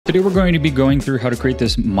Today we're going to be going through how to create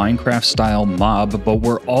this Minecraft style mob, but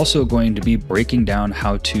we're also going to be breaking down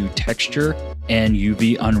how to texture and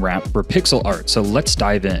UV unwrap for pixel art. So let's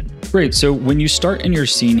dive in. Great, so when you start in your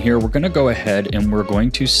scene here, we're gonna go ahead and we're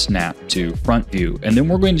going to snap to front view, and then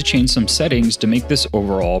we're going to change some settings to make this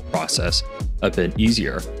overall process a bit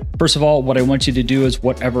easier. First of all, what I want you to do is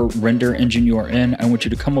whatever render engine you are in, I want you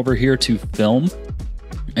to come over here to film,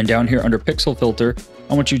 and down here under pixel filter,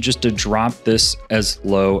 I want you just to drop this as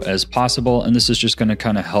low as possible. And this is just gonna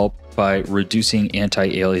kind of help by reducing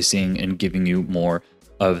anti-aliasing and giving you more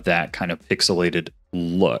of that kind of pixelated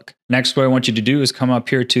look. Next, what I want you to do is come up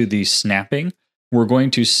here to the snapping. We're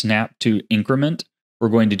going to snap to increment. We're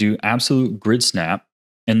going to do absolute grid snap,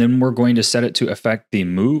 and then we're going to set it to affect the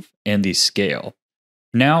move and the scale.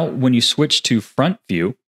 Now, when you switch to front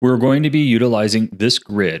view, we're going to be utilizing this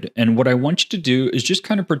grid. And what I want you to do is just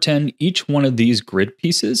kind of pretend each one of these grid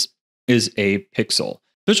pieces is a pixel.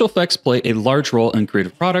 Visual effects play a large role in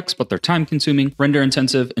creative products, but they're time-consuming,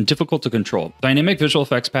 render-intensive, and difficult to control. Dynamic Visual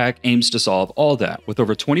Effects Pack aims to solve all that. With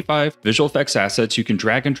over 25 visual effects assets, you can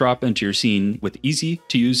drag and drop into your scene with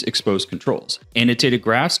easy-to-use exposed controls, annotated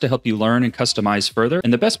graphs to help you learn and customize further,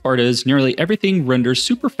 and the best part is nearly everything renders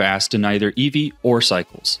super fast in either Eevee or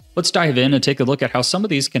cycles. Let's dive in and take a look at how some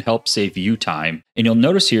of these can help save you time. And you'll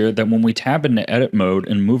notice here that when we tab into edit mode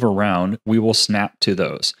and move around, we will snap to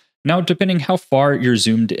those. Now, depending how far you're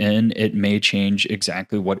zoomed in, it may change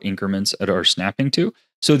exactly what increments it are snapping to.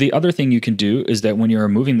 So the other thing you can do is that when you're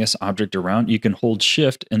moving this object around, you can hold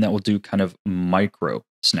shift and that will do kind of micro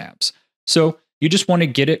snaps. So you just want to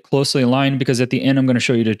get it closely aligned because at the end, I'm going to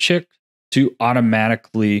show you to check to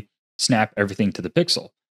automatically snap everything to the pixel.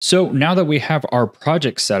 So now that we have our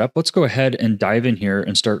project set up, let's go ahead and dive in here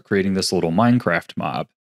and start creating this little Minecraft mob.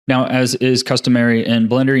 Now, as is customary in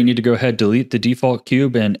Blender, you need to go ahead, delete the default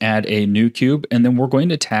cube and add a new cube. And then we're going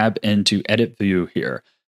to tab into edit view here.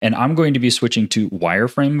 And I'm going to be switching to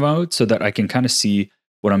wireframe mode so that I can kind of see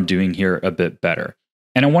what I'm doing here a bit better.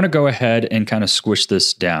 And I want to go ahead and kind of squish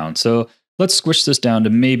this down. So let's squish this down to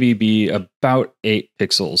maybe be about 8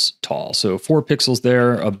 pixels tall. So 4 pixels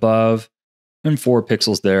there above and 4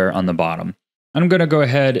 pixels there on the bottom. I'm going to go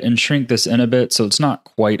ahead and shrink this in a bit so it's not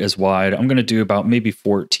quite as wide. I'm going to do about maybe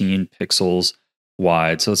 14 pixels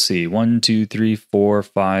wide. So let's see, 1, 2, 3, 4,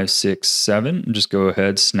 5, 6, 7. And just go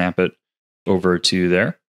ahead, snap it over to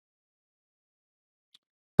there.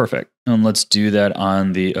 Perfect. And let's do that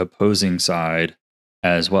on the opposing side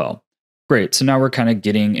as well. Great. So now we're kind of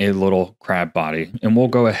getting a little crab body. And we'll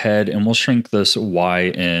go ahead and we'll shrink this Y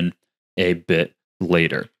in a bit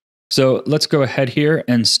later. So let's go ahead here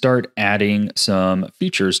and start adding some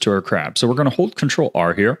features to our crab. So we're going to hold Control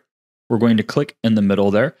R here. We're going to click in the middle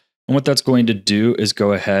there. And what that's going to do is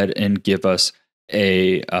go ahead and give us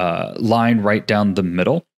a line right down the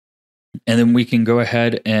middle. And then we can go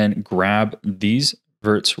ahead and grab these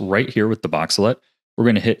verts right here with the voxel. We're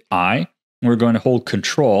going to hit I. We're going to hold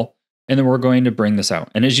Control. And then we're going to bring this out.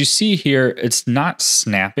 And as you see here, it's not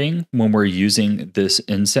snapping when we're using this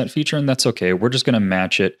inset feature. And that's okay. We're just going to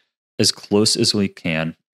match it as close as we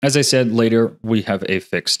can. As I said, later we have a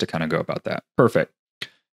fix to kind of go about that. Perfect.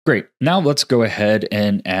 Great. Now let's go ahead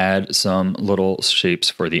and add some little shapes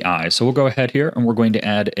for the eye. So we'll go ahead here and we're going to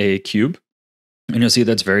add a cube. And you'll see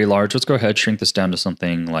that's very large. Let's go ahead, shrink this down to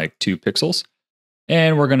something like 2 pixels.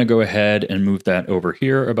 And we're going to go ahead and move that over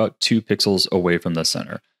here about 2 pixels away from the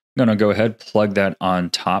center. I'm going to go ahead, plug that on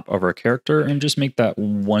top of our character and just make that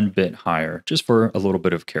 1 bit higher, just for a little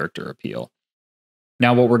bit of character appeal.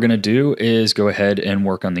 Now what we're going to do is go ahead and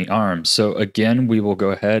work on the arms. So again, we will go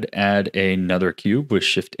ahead, add another cube with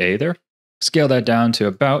Shift A there, scale that down to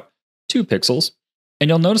about 2 pixels. And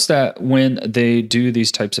you'll notice that when they do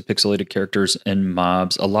these types of pixelated characters and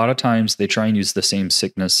mobs, a lot of times they try and use the same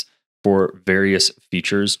thickness for various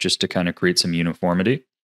features just to kind of create some uniformity.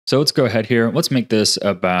 So let's go ahead here. Let's make this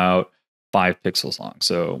about 5 pixels long.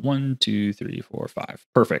 So 1, 2, 3, 4, 5.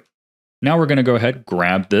 Perfect. Now we're going to go ahead,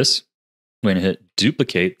 grab this. I'm going to hit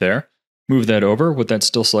duplicate there, move that over. With that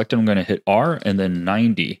still selected, I'm going to hit R and then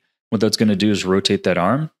 90. What that's going to do is rotate that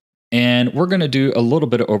arm. And we're going to do a little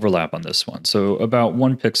bit of overlap on this one. So about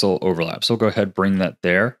 1 pixel overlap. So we'll go ahead, bring that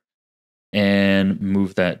there and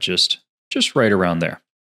move that just right around there.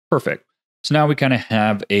 Perfect. So now we kind of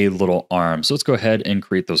have a little arm. So let's go ahead and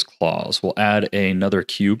create those claws. We'll add another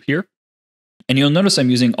cube here. And you'll notice I'm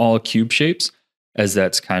using all cube shapes, as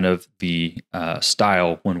that's kind of the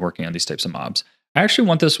style when working on these types of mobs. I actually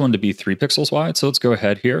want this one to be 3 pixels wide. So let's go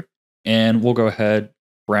ahead here and we'll go ahead,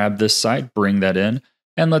 grab this side, bring that in,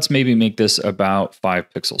 and let's maybe make this about 5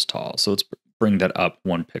 pixels tall. So let's bring that up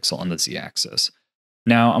 1 pixel on the Z-axis.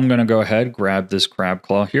 Now I'm going to go ahead, grab this crab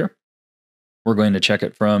claw here. We're going to check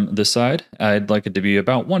it from this side. I'd like it to be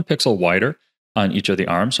about 1 pixel wider on each of the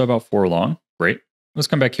arms, so about 4 long. Great. Let's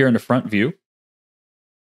come back here into front view.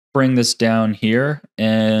 Bring this down here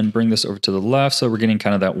and bring this over to the left, so we're getting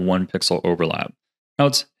kind of that 1 pixel overlap. Now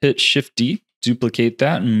let's hit Shift D, duplicate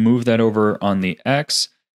that, and move that over on the X,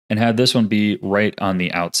 and have this one be right on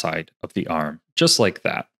the outside of the arm, just like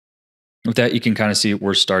that. With that, you can kind of see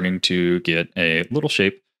we're starting to get a little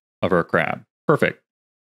shape of our crab. Perfect.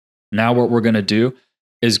 Now what we're going to do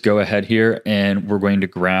is go ahead here and we're going to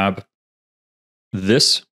grab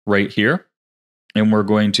this right here, and we're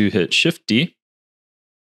going to hit Shift D,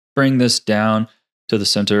 bring this down to the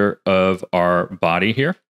center of our body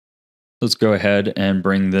here. Let's go ahead and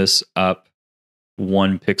bring this up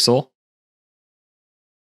 1 pixel,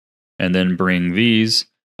 and then bring these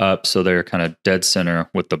up so they're kind of dead center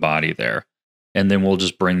with the body there. And then we'll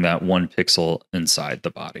just bring that 1 pixel inside the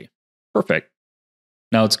body. Perfect.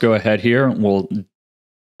 Now let's go ahead here and we'll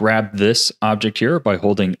grab this object here by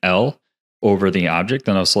holding L over the object.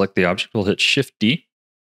 Then I'll select the object. We'll hit Shift D.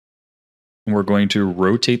 And we're going to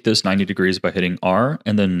rotate this 90 degrees by hitting R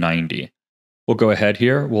and then 90. We'll go ahead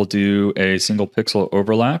here. We'll do a single pixel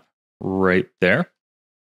overlap right there.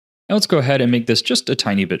 Now let's go ahead and make this just a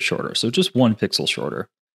tiny bit shorter. So just 1 pixel shorter.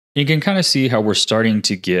 You can kind of see how we're starting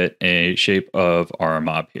to get a shape of our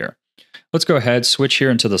mob here. Let's go ahead, switch here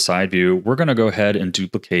into the side view. We're going to go ahead and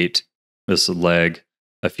duplicate this leg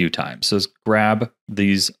a few times. So let's grab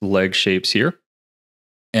these leg shapes here.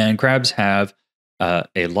 And crabs have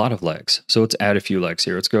a lot of legs. So let's add a few legs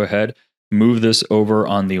here. Let's go ahead, move this over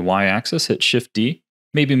on the Y-axis, hit Shift D,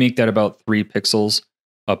 maybe make that about 3 pixels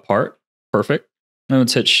apart. Perfect. Now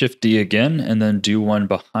let's hit Shift D again and then do one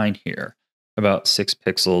behind here, about 6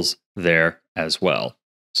 pixels there as well.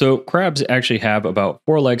 So crabs actually have about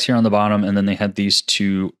 4 legs here on the bottom, and then they had these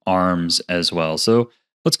 2 arms as well. So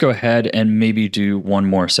let's go ahead and maybe do one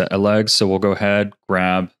more set of legs. So we'll go ahead,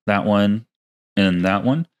 grab that one and that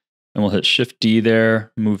one, and we'll hit Shift D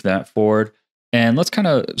there, move that forward. And let's kind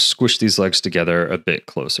of squish these legs together a bit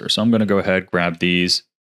closer. So I'm going to go ahead, grab these,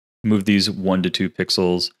 move these 1 to 2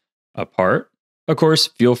 pixels apart. Of course,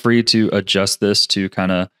 feel free to adjust this to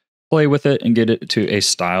kind of play with it and get it to a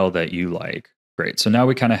style that you like. Great. So now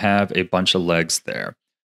we kind of have a bunch of legs there.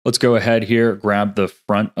 Let's go ahead here, grab the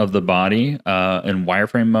front of the body in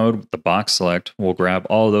wireframe mode with the box select. We'll grab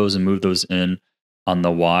all of those and move those in on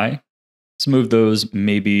the Y. Let's move those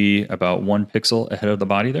maybe about 1 pixel ahead of the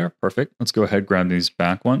body there. Perfect. Let's go ahead, grab these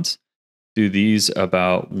back ones. Do these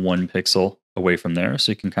about 1 pixel away from there.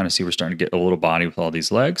 So you can kind of see we're starting to get a little body with all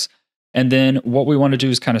these legs. And then what we want to do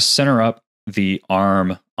is kind of center up the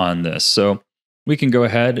arm on this. So we can go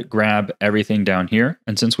ahead, grab everything down here.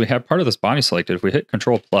 And since we have part of this body selected, if we hit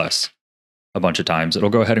Control plus a bunch of times, it'll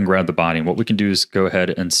go ahead and grab the body. And what we can do is go ahead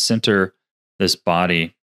and center this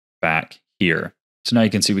body back here. So now you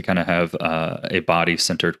can see we kind of have a body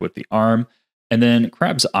centered with the arm. And then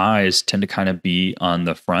crab's eyes tend to kind of be on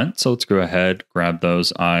the front. So let's go ahead, grab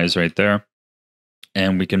those eyes right there.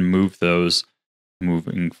 And we can move those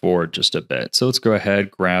moving forward just a bit. So let's go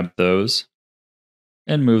ahead, grab those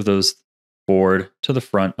and move those forward to the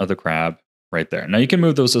front of the crab right there. Now you can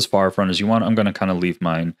move those as far front as you want. I'm going to kind of leave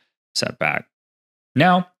mine set back.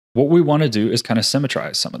 Now, what we want to do is kind of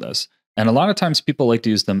symmetrize some of this. And a lot of times people like to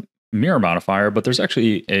use the mirror modifier, but there's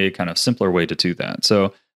actually a kind of simpler way to do that.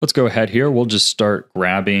 So let's go ahead here. We'll just start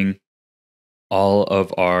grabbing all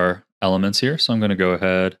of our elements here. So I'm going to go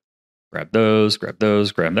ahead, grab those, grab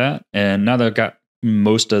that. And now that I've got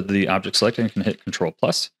most of the objects selected, I can hit Control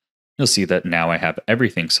plus. You'll see that now I have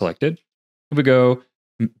everything selected. If we go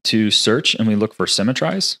to search and we look for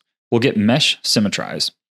symmetrize, we'll get mesh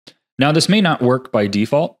symmetrize. Now this may not work by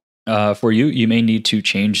default for you. You may need to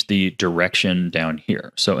change the direction down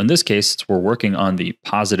here. So in this case, we're working on the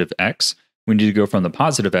positive X. We need to go from the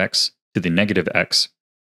positive X to the negative X.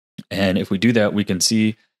 And if we do that, we can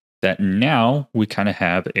see that now we kind of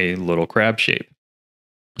have a little crab shape.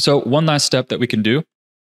 So one last step that we can do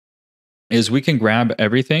is we can grab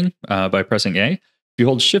everything by pressing A. If you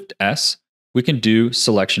hold Shift S, we can do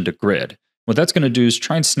selection to grid. What that's going to do is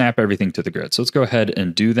try and snap everything to the grid. So let's go ahead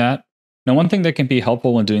and do that. Now, one thing that can be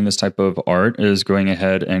helpful when doing this type of art is going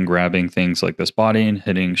ahead and grabbing things like this body and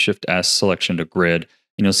hitting Shift S, selection to grid.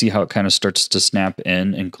 And you'll see how it kind of starts to snap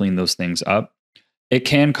in and clean those things up. It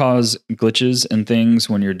can cause glitches and things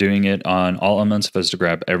when you're doing it on all elements. If I was to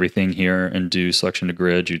grab everything here and do selection to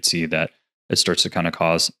grid, you'd see that it starts to kind of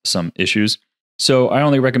cause some issues. So I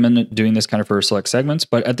only recommend doing this kind of for select segments,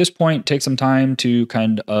 but at this point, take some time to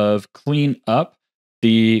kind of clean up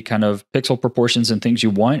the kind of pixel proportions and things you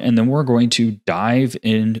want. And then we're going to dive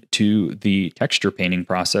into the texture painting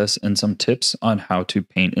process and some tips on how to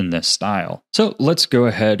paint in this style. So let's go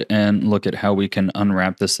ahead and look at how we can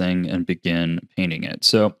unwrap this thing and begin painting it.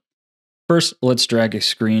 So first, let's drag a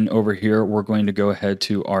screen over here. We're going to go ahead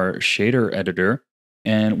to our shader editor,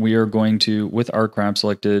 and we are going to, with our crab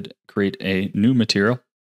selected, create a new material.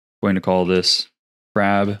 I'm going to call this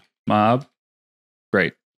crab mob.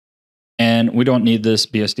 Great. And we don't need this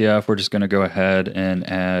BSDF. We're just going to go ahead and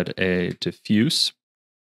add a diffuse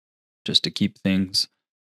just to keep things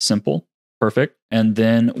simple. Perfect. And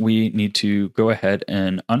then we need to go ahead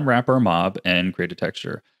and unwrap our mob and create a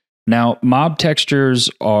texture. Now, mob textures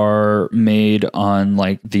are made on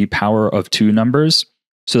like the power of 2 numbers.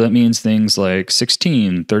 So that means things like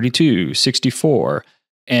 16, 32, 64.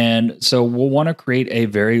 And so we'll want to create a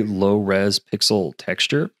very low res pixel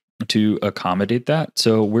texture to accommodate that.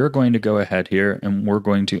 So we're going to go ahead here and we're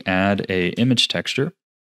going to add a image texture,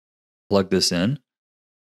 plug this in.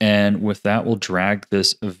 And with that, we'll drag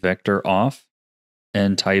this vector off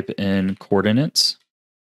and type in coordinates.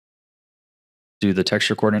 Do the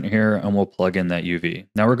texture coordinate here and we'll plug in that UV.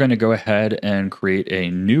 Now we're going to go ahead and create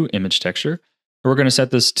a new image texture. We're going to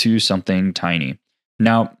set this to something tiny.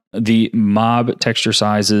 Now the mob texture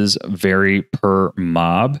sizes vary per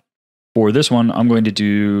mob. For this one, I'm going to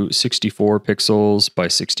do 64 pixels by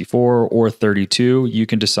 64 or 32. You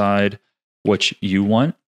can decide which you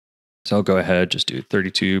want. So I'll go ahead, just do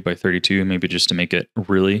 32 by 32, maybe just to make it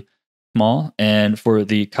really small. And for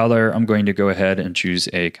the color, I'm going to go ahead and choose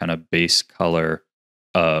a kind of base color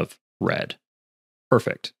of red.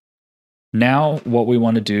 Perfect. Now, what we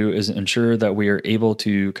want to do is ensure that we are able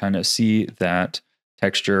to kind of see that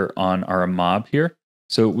texture on our mob here.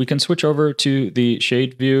 So we can switch over to the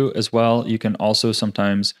shade view as well. You can also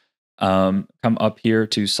sometimes come up here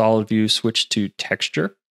to solid view, switch to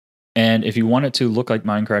texture. And if you want it to look like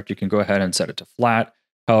Minecraft, you can go ahead and set it to flat.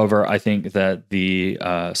 However, I think that the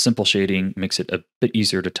simple shading makes it a bit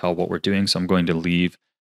easier to tell what we're doing. So I'm going to leave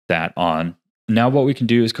that on. Now what we can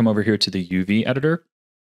do is come over here to the UV editor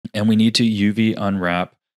and we need to UV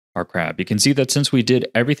unwrap our crab. You can see that since we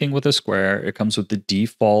did everything with a square, it comes with the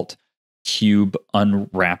default cube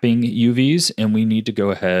unwrapping UVs, and we need to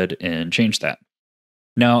go ahead and change that.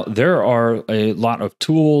 Now, there are a lot of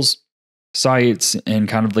tools, sites, and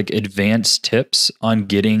kind of like advanced tips on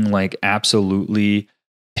getting like absolutely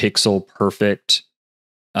pixel perfect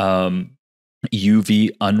UV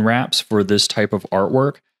unwraps for this type of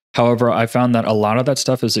artwork. However, I found that a lot of that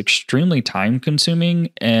stuff is extremely time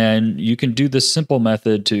consuming, and you can do this simple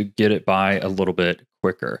method to get it by a little bit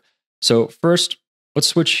quicker. So first, let's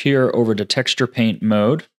switch here over to texture paint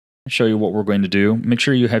mode. I'll show you what we're going to do. Make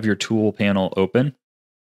sure you have your tool panel open. I'm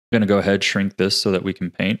going to go ahead, shrink this so that we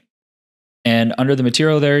can paint. And under the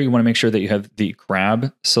material there, you want to make sure that you have the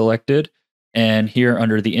crab selected. And here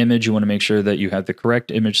under the image, you want to make sure that you have the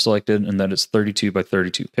correct image selected and that it's 32 by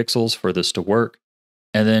 32 pixels for this to work.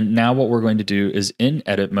 And then now what we're going to do is in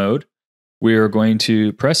edit mode, we are going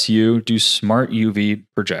to press U, do smart UV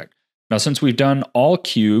project. Now, since we've done all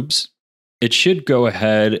cubes, it should go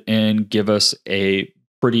ahead and give us a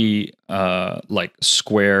pretty like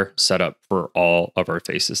square setup for all of our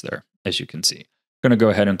faces there, as you can see. I'm going to go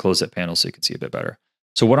ahead and close that panel so you can see a bit better.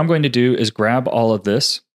 So what I'm going to do is grab all of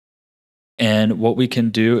this, and what we can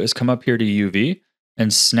do is come up here to UV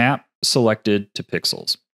and snap selected to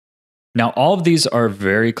pixels. Now, all of these are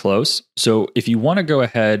very close. So if you want to go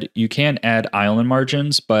ahead, you can add island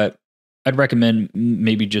margins, but I'd recommend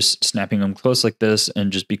maybe just snapping them close like this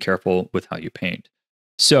and just be careful with how you paint.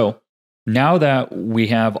 So now that we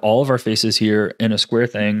have all of our faces here in a square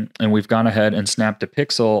thing and we've gone ahead and snapped a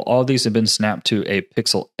pixel, all of these have been snapped to a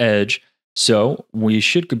pixel edge. So we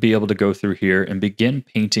should be able to go through here and begin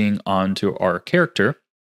painting onto our character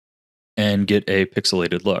and get a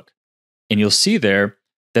pixelated look. And you'll see there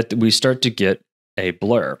that we start to get a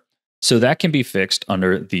blur. So that can be fixed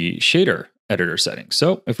under the shader editor settings.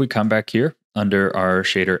 So if we come back here under our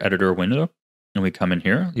shader editor window and we come in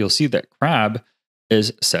here, you'll see that crab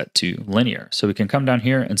is set to linear. So we can come down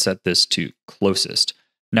here and set this to closest.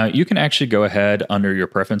 Now you can actually go ahead under your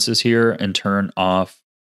preferences here and turn off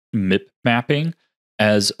MIP mapping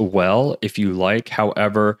as well if you like.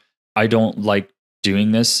 However, I don't like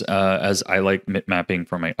doing this as I like MIP mapping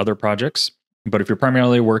for my other projects. But if you're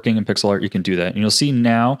primarily working in pixel art, you can do that. And you'll see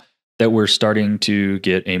now that we're starting to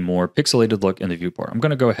get a more pixelated look in the viewport. I'm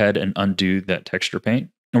going to go ahead and undo that texture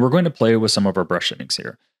paint. And we're going to play with some of our brush settings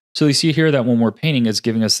here. So you see here that when we're painting, it's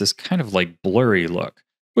giving us this kind of like blurry look,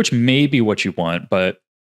 which may be what you want, but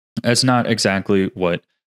that's not exactly what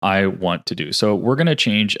I want to do. So we're going to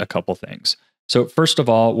change a couple things. So first of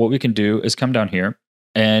all, what we can do is come down here,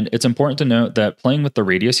 and it's important to note that playing with the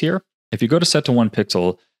radius here, if you go to set to 1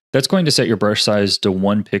 pixel, that's going to set your brush size to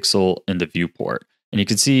 1 pixel in the viewport. And you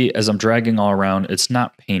can see as I'm dragging all around, it's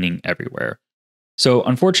not painting everywhere. So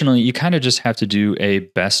unfortunately, you kind of just have to do a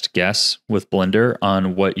best guess with Blender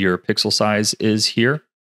on what your pixel size is here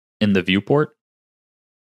in the viewport.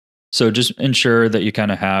 So just ensure that you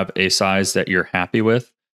kind of have a size that you're happy with.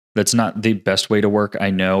 That's not the best way to work, I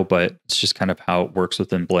know, but it's just kind of how it works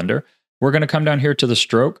within Blender. We're going to come down here to the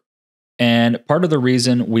stroke. And part of the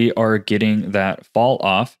reason we are getting that fall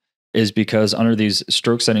off is because under these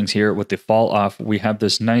stroke settings here with the fall off, we have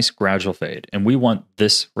this nice gradual fade. And we want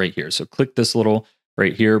this right here. So click this little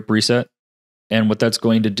right here preset. And what that's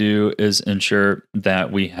going to do is ensure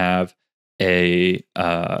that we have a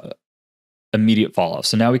immediate fall off.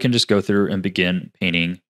 So now we can just go through and begin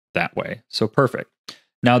painting that way. So perfect.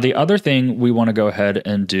 Now, the other thing we want to go ahead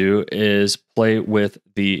and do is play with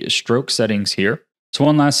the stroke settings here. So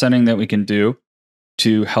one last setting that we can do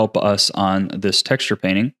to help us on this texture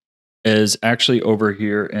painting is actually over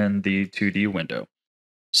here in the 2D window.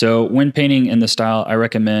 So when painting in the style, I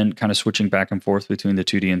recommend kind of switching back and forth between the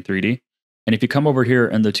 2D and 3D. And if you come over here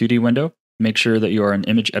in the 2D window, make sure that you are in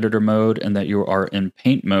image editor mode and that you are in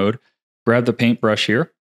paint mode. Grab the paintbrush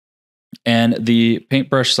here, and the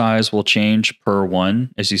paintbrush size will change per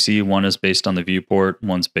one. As you see, one is based on the viewport,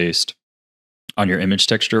 one's based on your image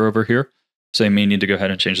texture over here. So you may need to go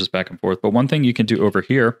ahead and change this back and forth. But one thing you can do over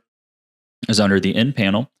here is under the in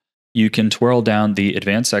panel, you can twirl down the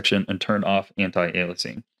advanced section and turn off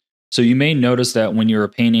anti-aliasing. So you may notice that when you're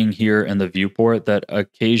painting here in the viewport that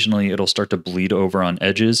occasionally it'll start to bleed over on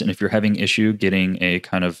edges. And if you're having issue getting a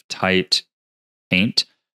kind of tight paint,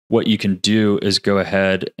 what you can do is go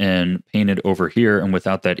ahead and paint it over here, and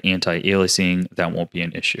without that anti-aliasing, that won't be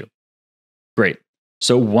an issue. Great.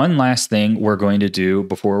 So one last thing we're going to do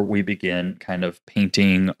before we begin kind of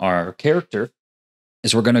painting our character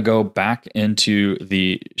is we're going to go back into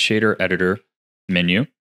the shader editor menu.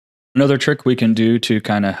 Another trick we can do to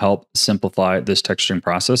kind of help simplify this texturing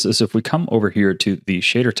process is if we come over here to the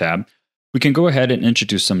shader tab, we can go ahead and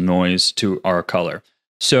introduce some noise to our color.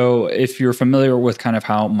 So if you're familiar with kind of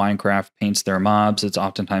how Minecraft paints their mobs, it's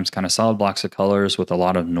oftentimes kind of solid blocks of colors with a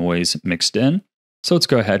lot of noise mixed in. So let's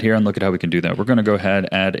go ahead here and look at how we can do that. We're going to go ahead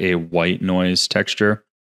and add a white noise texture,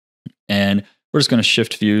 and we're just going to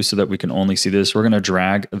shift view so that we can only see this. We're going to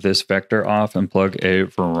drag this vector off and plug a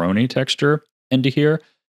Veroni texture into here,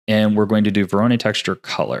 and we're going to do Veroni texture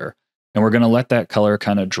color, and we're going to let that color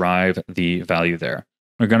kind of drive the value there.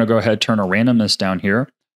 We're going to go ahead, turn a randomness down here,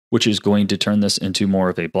 which is going to turn this into more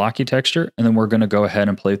of a blocky texture. And then we're going to go ahead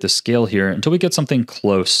and play with the scale here until we get something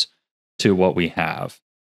close to what we have.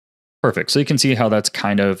 Perfect. So you can see how that's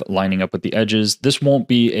kind of lining up with the edges. This won't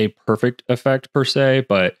be a perfect effect per se,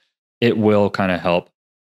 but it will kind of help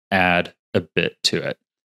add a bit to it.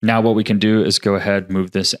 Now what we can do is go ahead,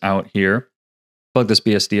 move this out here, plug this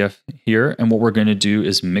BSDF here. And what we're going to do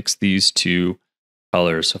is mix these two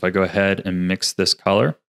colors. So if I go ahead and mix this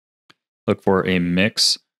color, look for a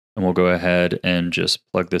mix, and we'll go ahead and just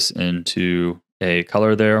plug this into a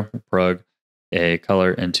color there. We'll plug a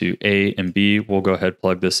color into A and B. We'll go ahead,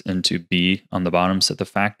 plug this into B on the bottom, set the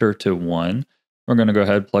factor to 1. We're going to go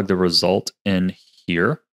ahead, plug the result in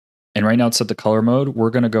here. And right now it's set the color mode. We're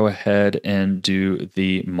going to go ahead and do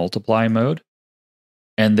the multiply mode.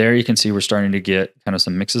 And there you can see we're starting to get kind of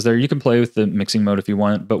some mixes there. You can play with the mixing mode if you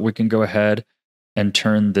want, but we can go ahead and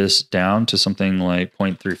turn this down to something like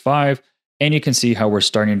 0.35. And you can see how we're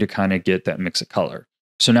starting to kind of get that mix of color.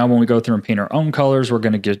 So now when we go through and paint our own colors, we're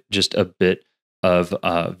going to get just a bit of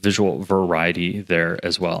visual variety there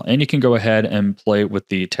as well. And you can go ahead and play with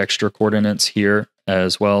the texture coordinates here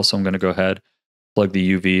as well. So I'm going to go ahead, plug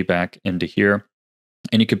the UV back into here.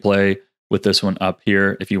 And you could play with this one up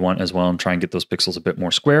here if you want as well and try and get those pixels a bit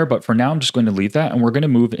more square. But for now, I'm just going to leave that and we're going to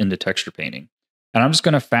move into texture painting. And I'm just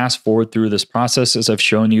going to fast forward through this process as I've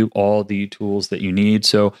shown you all the tools that you need.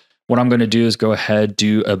 So what I'm going to do is go ahead,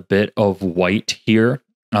 do a bit of white here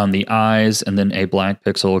on the eyes, and then a black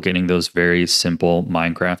pixel, getting those very simple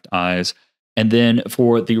Minecraft eyes. And then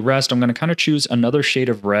for the rest, I'm going to kind of choose another shade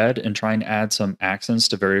of red and try and add some accents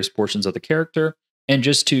to various portions of the character. And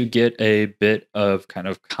just to get a bit of kind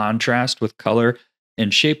of contrast with color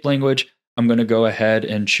and shape language, I'm going to go ahead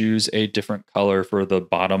and choose a different color for the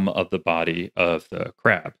bottom of the body of the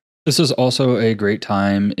crab. This is also a great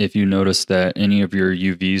time if you notice that any of your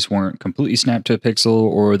UVs weren't completely snapped to a pixel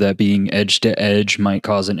or that being edge to edge might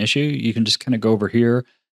cause an issue. You can just kind of go over here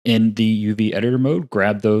in the UV editor mode,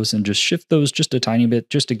 grab those and just shift those just a tiny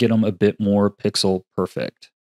bit just to get them a bit more pixel perfect.